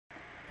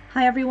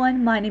Hi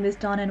everyone, my name is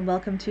Donna and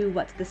welcome to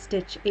What's the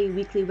Stitch, a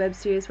weekly web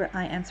series where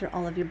I answer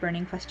all of your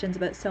burning questions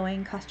about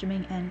sewing,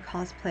 costuming, and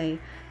cosplay.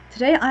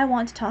 Today I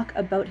want to talk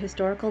about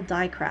historical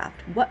die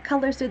craft. What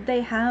colors did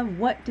they have?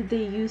 What did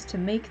they use to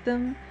make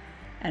them?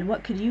 And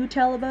what could you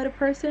tell about a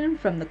person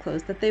from the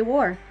clothes that they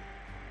wore?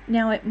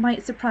 Now, it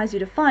might surprise you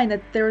to find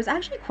that there was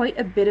actually quite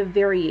a bit of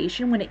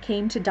variation when it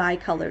came to dye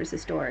colors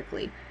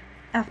historically.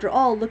 After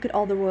all, look at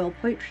all the royal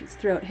portraits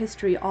throughout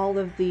history, all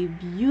of the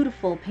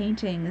beautiful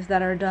paintings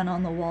that are done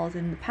on the walls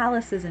in the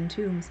palaces and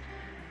tombs.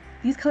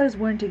 These colors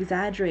weren't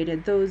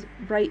exaggerated. Those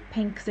bright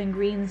pinks and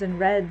greens and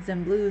reds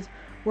and blues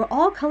were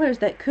all colors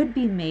that could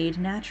be made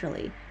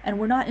naturally, and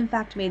were not in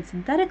fact made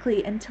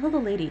synthetically until the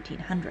late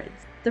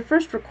 1800s. The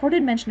first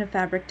recorded mention of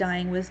fabric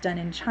dyeing was done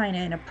in China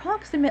in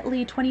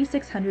approximately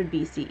 2600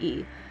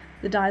 BCE.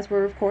 The dyes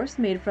were of course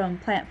made from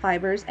plant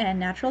fibers and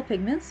natural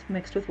pigments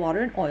mixed with water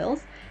and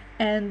oils,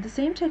 and the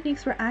same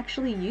techniques were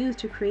actually used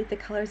to create the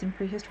colors in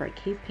prehistoric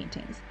cave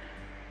paintings.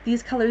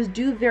 These colors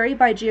do vary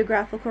by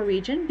geographical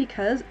region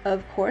because,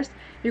 of course,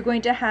 you're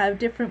going to have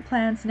different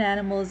plants and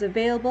animals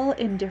available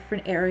in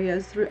different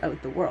areas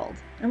throughout the world.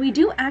 And we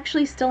do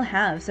actually still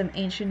have some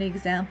ancient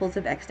examples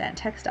of extant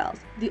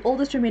textiles. The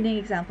oldest remaining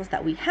examples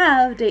that we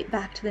have date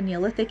back to the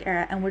Neolithic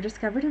era and were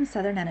discovered in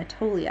southern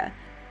Anatolia.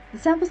 The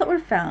samples that were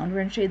found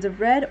were in shades of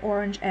red,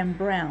 orange, and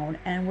brown,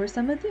 and were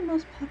some of the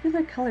most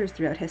popular colors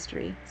throughout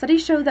history.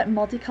 Studies show that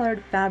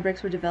multicolored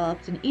fabrics were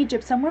developed in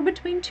Egypt somewhere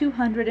between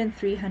 200 and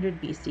 300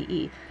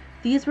 BCE.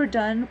 These were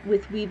done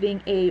with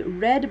weaving a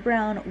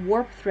red-brown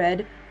warp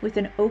thread with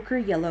an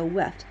ochre-yellow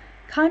weft,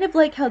 kind of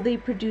like how they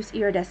produce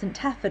iridescent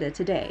taffeta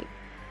today.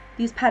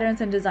 These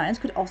patterns and designs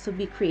could also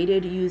be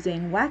created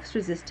using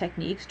wax-resist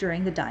techniques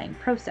during the dyeing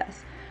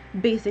process.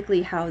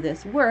 Basically how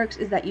this works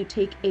is that you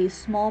take a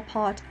small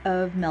pot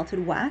of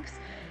melted wax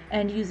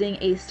and using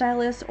a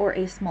stylus or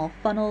a small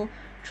funnel,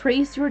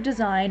 trace your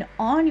design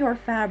on your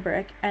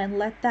fabric and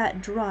let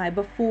that dry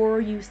before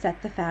you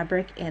set the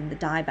fabric in the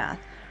dye bath.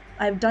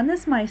 I've done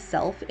this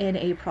myself in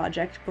a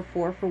project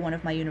before for one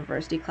of my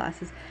university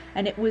classes,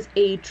 and it was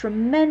a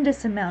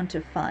tremendous amount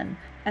of fun.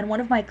 And one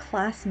of my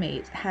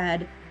classmates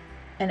had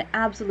an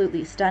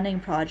absolutely stunning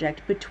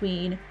project.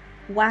 Between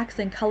wax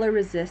and color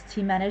resists,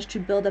 he managed to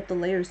build up the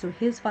layers so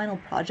his final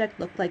project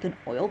looked like an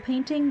oil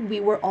painting. We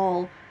were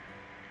all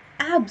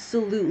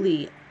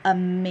absolutely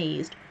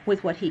amazed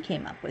with what he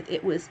came up with.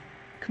 It was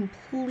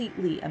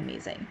completely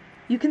amazing.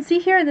 You can see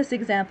here in this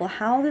example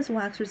how this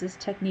wax resist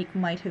technique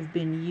might have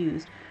been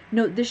used.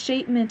 Note the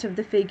shapement of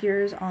the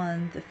figures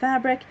on the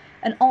fabric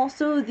and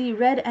also the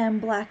red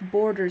and black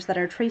borders that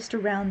are traced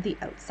around the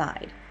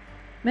outside.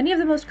 Many of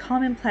the most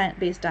common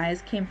plant-based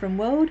dyes came from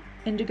woad,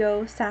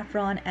 indigo,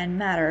 saffron, and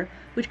madder,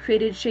 which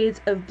created shades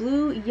of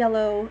blue,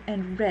 yellow,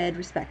 and red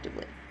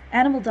respectively.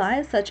 Animal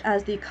dyes such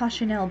as the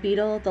cochineal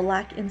beetle, the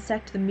lac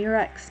insect, the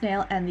murex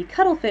snail, and the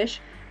cuttlefish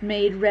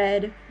made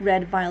red,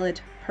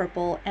 red-violet,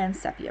 purple, and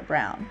sepia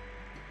brown.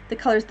 The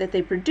colors that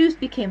they produced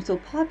became so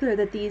popular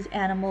that these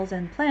animals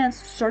and plants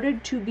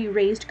started to be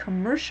raised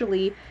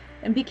commercially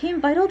and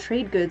became vital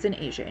trade goods in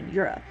Asia and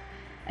Europe.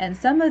 And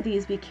some of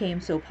these became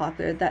so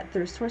popular that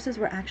their sources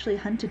were actually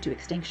hunted to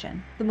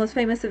extinction. The most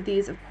famous of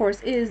these, of course,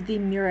 is the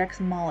murex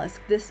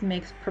mollusk. This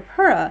makes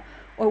purpura,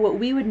 or what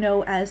we would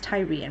know as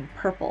Tyrian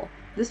purple.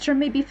 This term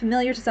may be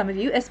familiar to some of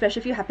you, especially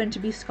if you happen to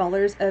be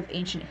scholars of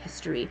ancient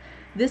history.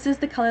 This is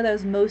the color that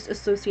was most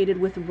associated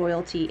with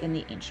royalty in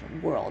the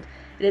ancient world.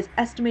 It is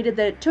estimated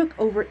that it took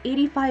over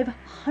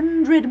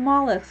 8,500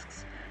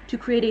 mollusks to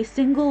create a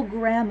single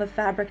gram of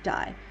fabric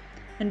dye.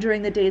 And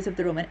during the days of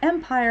the Roman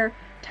Empire,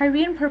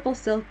 Tyrian purple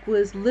silk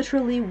was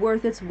literally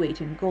worth its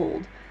weight in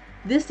gold.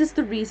 This is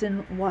the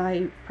reason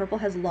why purple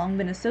has long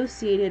been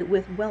associated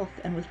with wealth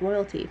and with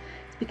royalty.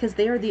 It's because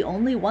they are the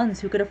only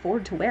ones who could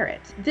afford to wear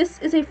it. This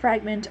is a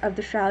fragment of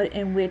the shroud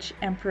in which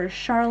Emperor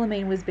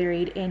Charlemagne was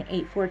buried in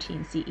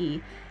 814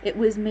 CE. It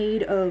was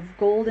made of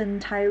gold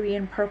and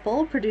Tyrian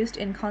purple produced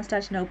in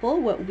Constantinople,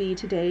 what we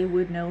today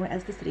would know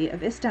as the city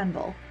of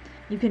Istanbul.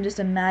 You can just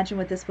imagine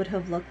what this would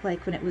have looked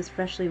like when it was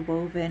freshly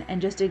woven and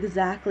just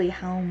exactly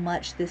how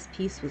much this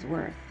piece was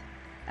worth.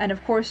 And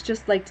of course,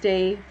 just like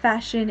today,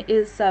 fashion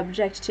is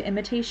subject to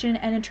imitation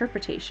and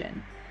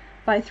interpretation.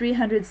 By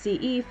 300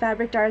 CE,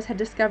 fabric dyers had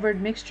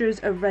discovered mixtures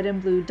of red and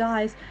blue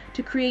dyes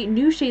to create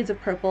new shades of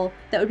purple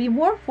that would be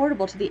more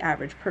affordable to the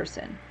average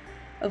person.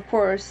 Of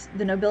course,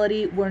 the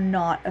nobility were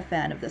not a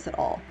fan of this at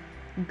all.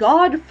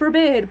 God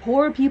forbid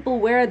poor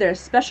people wear their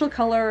special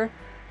color.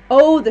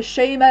 Oh, the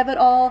shame of it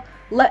all.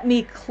 Let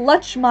me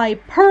clutch my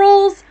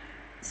pearls!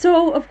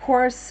 So, of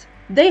course,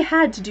 they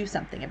had to do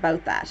something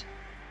about that.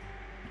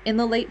 In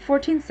the late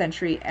 14th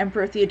century,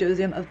 Emperor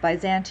Theodosius of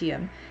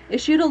Byzantium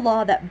issued a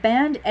law that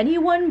banned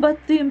anyone but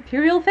the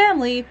imperial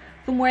family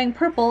from wearing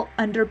purple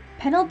under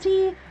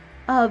penalty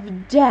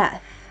of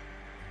death.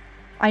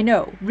 I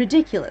know,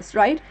 ridiculous,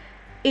 right?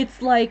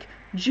 It's like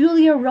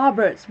Julia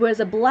Roberts wears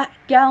a black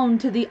gown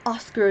to the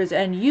Oscars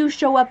and you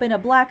show up in a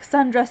black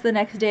sundress the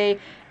next day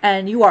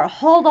and you are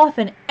hauled off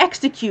and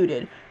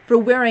executed for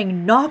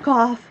wearing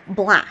knockoff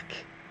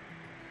black.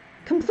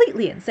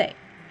 Completely insane.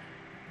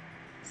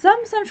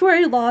 Some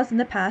sumptuary laws in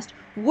the past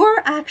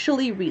were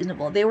actually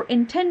reasonable. They were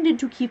intended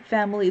to keep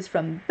families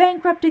from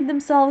bankrupting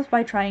themselves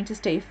by trying to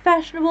stay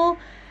fashionable,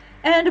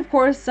 and of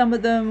course some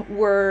of them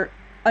were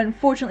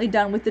unfortunately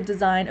done with the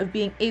design of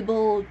being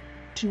able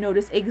to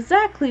notice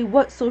exactly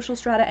what social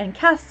strata and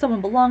caste someone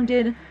belonged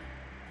in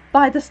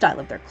by the style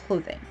of their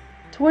clothing.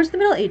 Towards the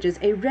Middle Ages,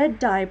 a red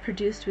dye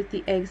produced with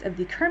the eggs of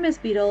the kermes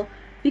beetle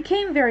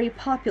became very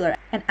popular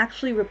and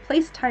actually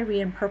replaced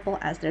Tyrian purple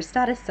as their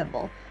status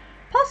symbol,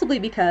 possibly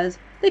because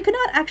they could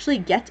not actually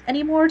get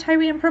any more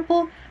Tyrian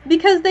purple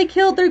because they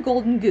killed their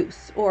golden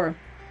goose, or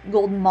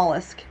golden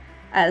mollusk,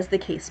 as the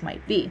case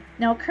might be.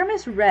 Now,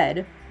 kermes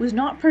red was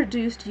not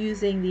produced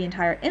using the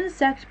entire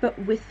insect, but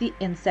with the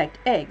insect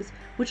eggs,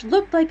 which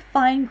looked like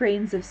fine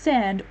grains of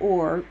sand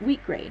or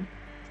wheat grain.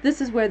 This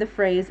is where the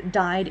phrase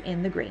dyed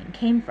in the grain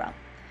came from.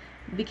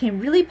 It became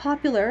really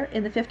popular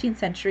in the 15th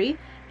century,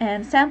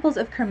 and samples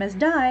of kermes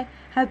dye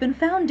have been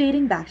found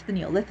dating back to the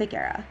Neolithic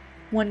era.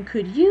 One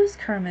could use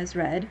kermes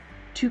red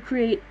to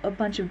create a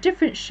bunch of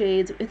different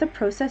shades with a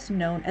process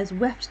known as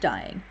weft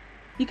dyeing.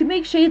 You could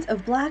make shades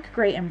of black,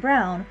 gray, and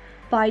brown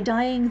by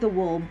dyeing the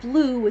wool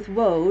blue with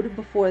woad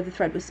before the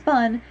thread was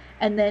spun,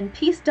 and then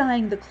piece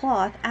dyeing the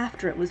cloth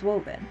after it was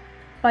woven.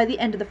 By the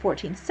end of the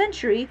 14th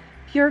century,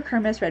 pure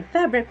kermes red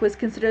fabric was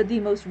considered the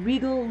most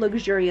regal,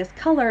 luxurious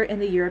color in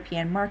the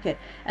European market,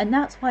 and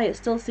that's why it's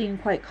still seen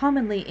quite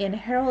commonly in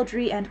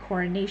heraldry and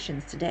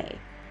coronations today.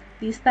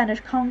 The Spanish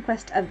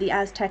conquest of the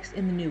Aztecs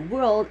in the New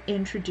World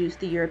introduced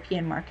the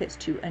European markets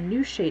to a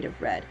new shade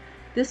of red.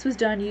 This was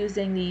done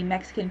using the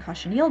Mexican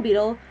cochineal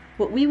beetle,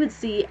 what we would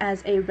see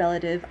as a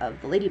relative of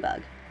the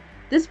ladybug.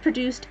 This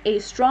produced a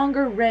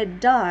stronger red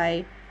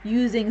dye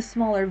using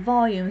smaller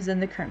volumes than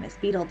the kermes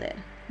beetle did.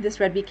 This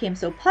red became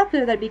so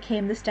popular that it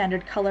became the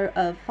standard color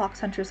of fox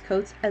hunters'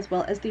 coats as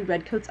well as the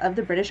red coats of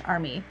the British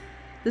Army.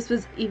 This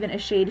was even a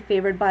shade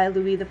favored by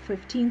Louis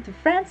XV of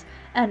France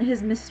and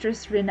his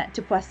mistress Renette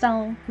de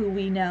Poisson, who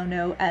we now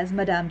know as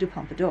Madame du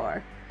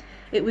Pompadour.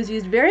 It was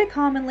used very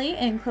commonly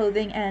in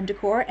clothing and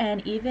decor,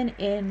 and even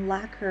in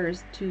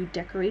lacquers to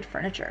decorate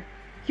furniture.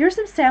 Here are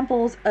some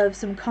samples of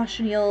some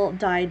cochineal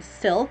dyed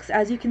silks.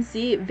 As you can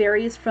see, it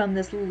varies from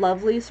this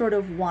lovely sort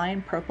of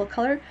wine purple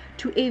color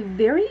to a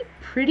very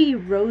pretty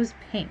rose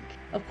pink.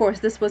 Of course,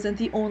 this wasn't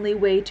the only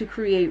way to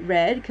create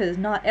red, because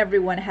not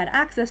everyone had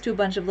access to a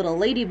bunch of little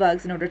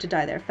ladybugs in order to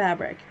dye their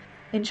fabric.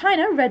 In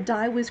China, red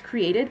dye was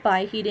created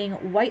by heating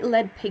white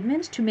lead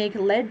pigment to make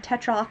lead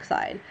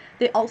tetroxide.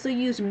 They also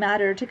used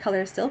madder to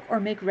color silk or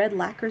make red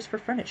lacquers for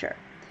furniture.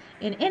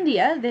 In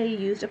India, they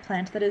used a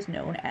plant that is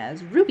known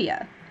as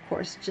rubia, of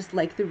course, just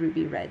like the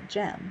ruby red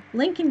gem.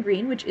 Lincoln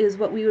green, which is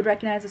what we would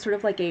recognize as sort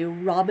of like a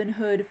Robin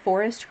Hood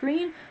forest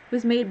green,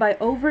 was made by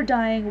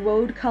over-dyeing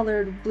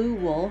woad-colored blue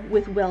wool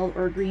with weld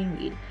or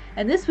greenweed.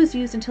 And this was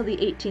used until the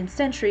 18th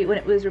century, when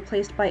it was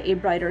replaced by a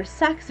brighter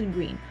Saxon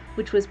green,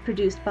 which was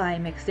produced by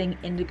mixing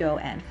indigo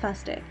and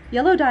fustic.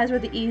 Yellow dyes were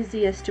the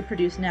easiest to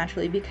produce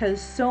naturally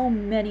because so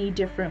many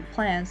different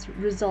plants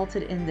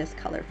resulted in this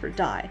color for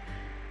dye.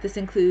 This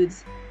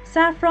includes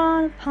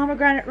saffron,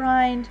 pomegranate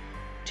rind,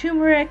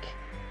 turmeric,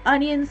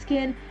 onion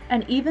skin,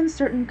 and even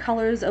certain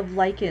colors of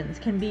lichens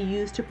can be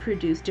used to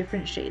produce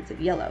different shades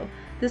of yellow.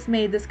 This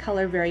made this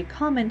color very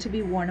common to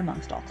be worn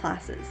amongst all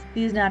classes.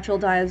 These natural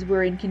dyes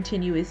were in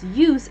continuous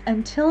use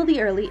until the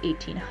early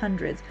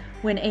 1800s,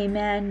 when a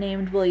man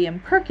named William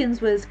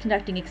Perkins was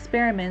conducting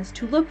experiments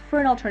to look for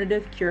an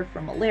alternative cure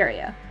for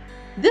malaria.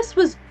 This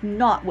was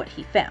not what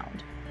he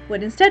found.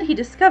 What instead he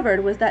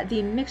discovered was that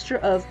the mixture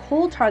of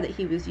coal tar that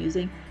he was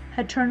using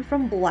had turned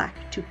from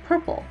black to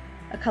purple,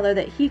 a color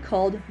that he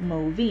called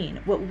mauvine,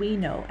 what we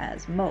know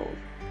as mauve.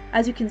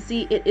 As you can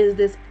see, it is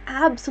this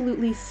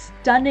absolutely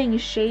stunning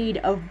shade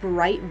of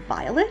bright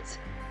violet,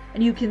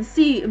 and you can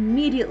see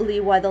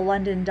immediately why the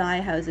London dye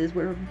houses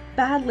were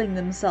battling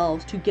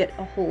themselves to get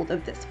a hold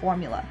of this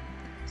formula.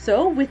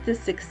 So, with this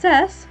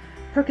success,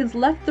 Perkins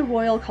left the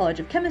Royal College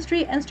of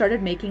Chemistry and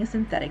started making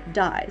synthetic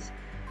dyes.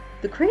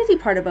 The crazy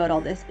part about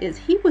all this is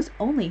he was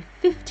only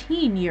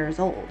 15 years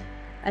old,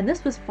 and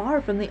this was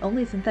far from the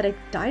only synthetic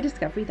dye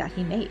discovery that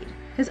he made.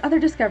 His other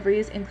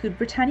discoveries include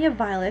Britannia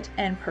Violet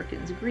and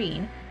Perkins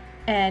Green,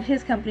 and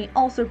his company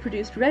also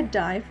produced red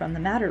dye from the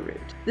madder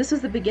root. This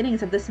was the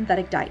beginnings of the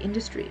synthetic dye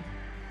industry.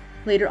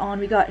 Later on,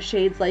 we got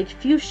shades like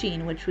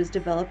fuchsine, which was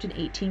developed in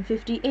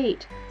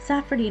 1858,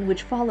 saffronine,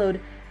 which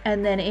followed,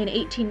 and then in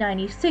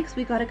 1896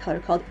 we got a color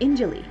called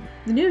indiolene.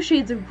 The new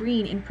shades of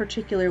green in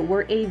particular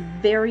were a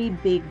very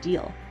big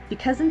deal,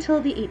 because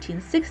until the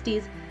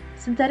 1860s,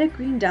 synthetic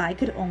green dye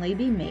could only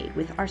be made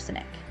with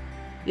arsenic.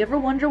 You ever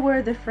wonder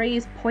where the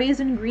phrase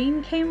poison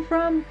green came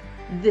from?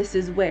 This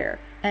is where.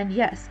 And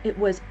yes, it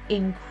was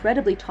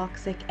incredibly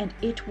toxic, and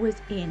it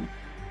was in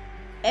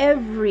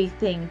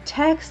everything.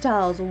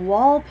 Textiles,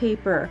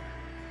 wallpaper,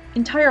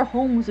 entire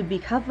homes would be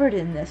covered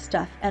in this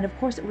stuff, and of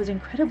course it was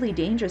incredibly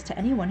dangerous to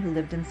anyone who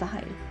lived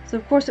inside. So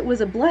of course it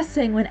was a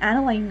blessing when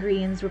aniline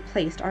greens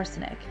replaced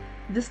arsenic.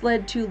 This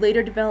led to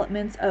later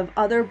developments of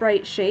other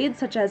bright shades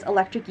such as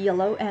electric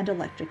yellow and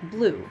electric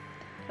blue.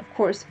 Of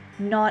course,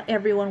 not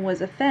everyone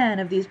was a fan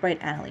of these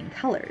bright aniline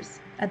colors.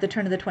 At the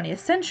turn of the 20th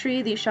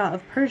century, the Shah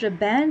of Persia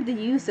banned the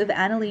use of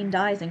aniline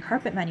dyes in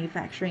carpet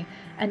manufacturing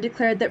and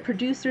declared that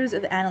producers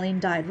of aniline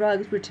dyed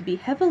rugs were to be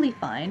heavily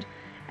fined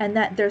and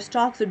that their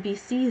stocks would be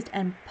seized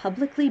and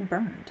publicly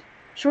burned.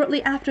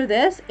 Shortly after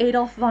this,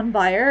 Adolf von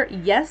Baer,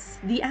 yes,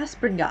 the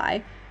aspirin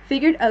guy,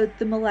 figured out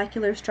the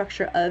molecular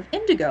structure of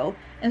indigo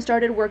and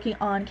started working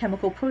on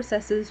chemical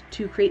processes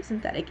to create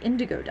synthetic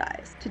indigo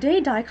dyes.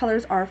 Today, dye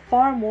colors are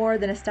far more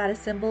than a status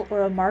symbol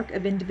or a mark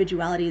of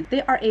individuality.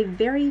 They are a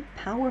very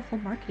powerful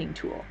marketing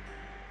tool.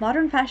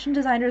 Modern fashion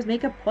designers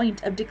make a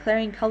point of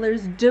declaring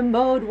colors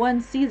demode one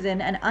season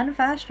and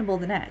unfashionable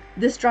the next.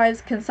 This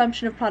drives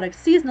consumption of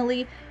products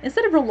seasonally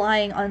instead of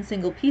relying on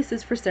single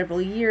pieces for several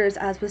years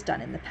as was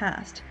done in the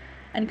past.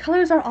 And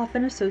colors are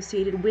often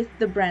associated with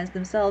the brands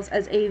themselves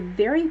as a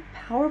very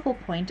powerful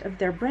point of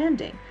their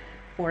branding.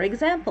 For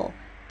example,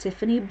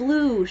 Tiffany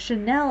Blue,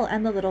 Chanel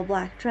and the Little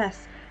Black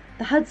Dress,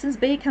 the Hudson's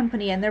Bay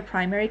Company and their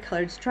primary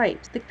colored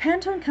stripes. The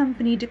Pantone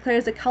Company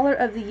declares a color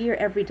of the year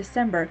every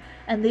December,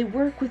 and they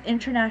work with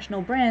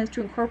international brands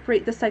to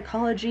incorporate the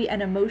psychology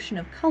and emotion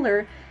of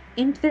color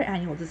into their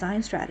annual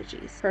design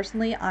strategies.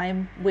 Personally,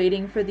 I'm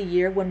waiting for the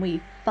year when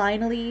we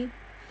finally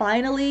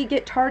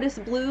get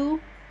TARDIS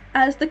Blue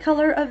as the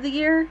color of the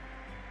year,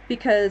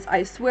 because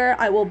I swear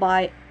I will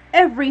buy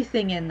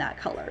everything in that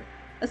color.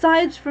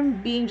 Aside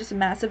from being just a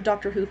massive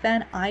Doctor Who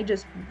fan, I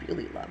just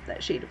really love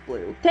that shade of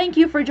blue. Thank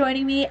you for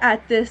joining me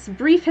at this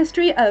brief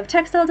history of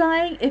textile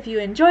dyeing. If you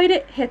enjoyed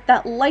it, hit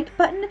that like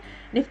button.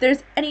 And if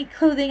there's any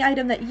clothing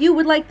item that you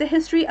would like the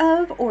history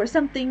of, or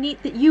something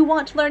neat that you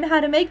want to learn how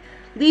to make,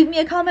 leave me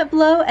a comment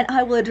below and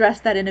I will address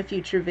that in a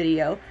future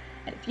video.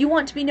 And if you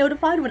want to be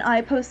notified when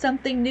I post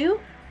something new,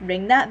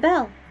 ring that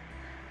bell.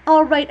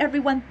 Alright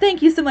everyone,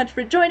 thank you so much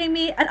for joining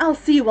me, and I'll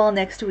see you all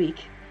next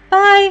week.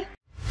 Bye!